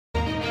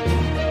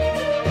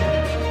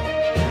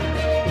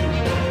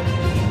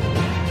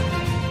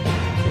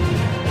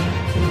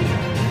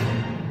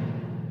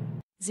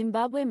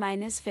Zimbabwe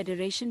Miners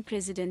Federation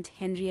President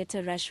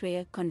Henrietta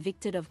Rushwaya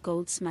convicted of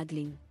gold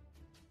smuggling.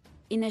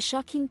 In a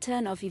shocking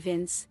turn of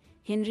events,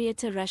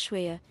 Henrietta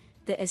Rushwaya,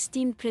 the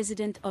esteemed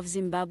president of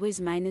Zimbabwe's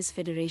Miners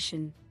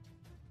Federation,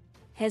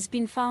 has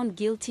been found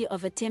guilty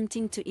of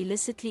attempting to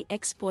illicitly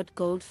export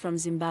gold from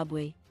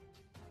Zimbabwe.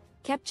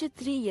 Captured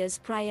 3 years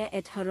prior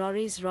at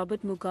Harare's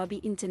Robert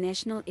Mugabe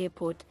International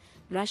Airport,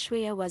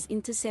 Rushwaya was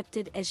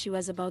intercepted as she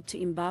was about to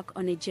embark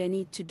on a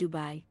journey to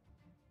Dubai.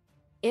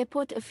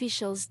 Airport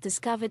officials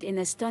discovered an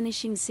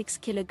astonishing 6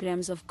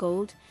 kilograms of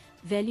gold,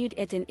 valued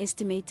at an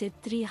estimated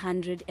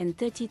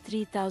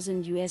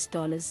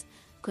 $333,000,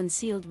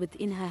 concealed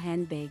within her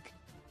handbag.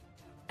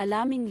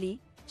 Alarmingly,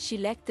 she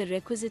lacked the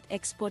requisite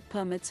export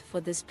permits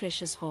for this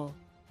precious haul.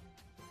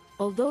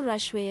 Although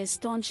Rushwaya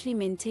staunchly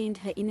maintained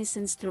her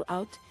innocence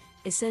throughout,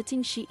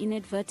 asserting she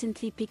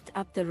inadvertently picked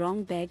up the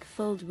wrong bag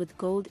filled with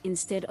gold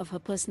instead of her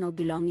personal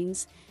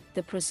belongings,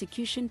 the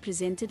prosecution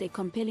presented a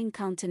compelling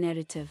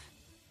counter-narrative.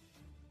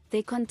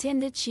 They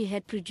contended she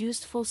had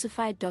produced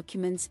falsified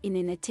documents in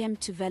an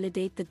attempt to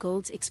validate the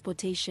gold's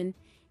exportation,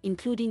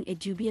 including a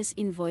dubious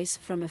invoice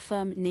from a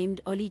firm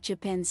named Oli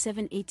Japan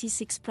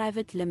 786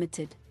 Private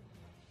Limited.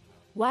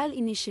 While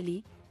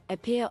initially, a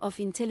pair of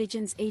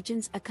intelligence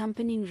agents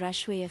accompanying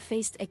Rushwaya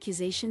faced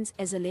accusations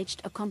as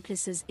alleged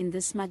accomplices in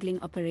the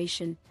smuggling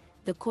operation,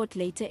 the court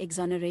later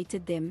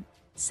exonerated them,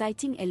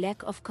 citing a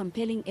lack of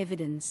compelling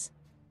evidence.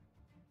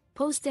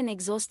 Post an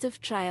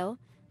exhaustive trial,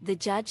 the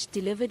judge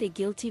delivered a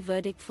guilty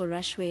verdict for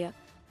Rushwaya,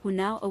 who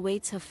now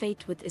awaits her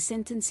fate with a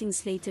sentencing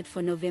slated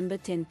for November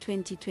 10,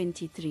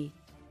 2023.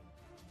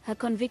 Her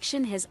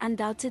conviction has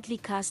undoubtedly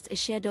cast a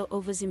shadow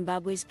over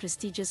Zimbabwe's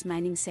prestigious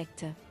mining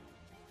sector,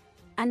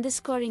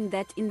 underscoring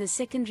that in the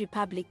Second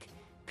Republic,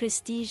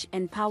 prestige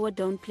and power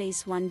don't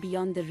place one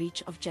beyond the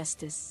reach of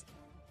justice.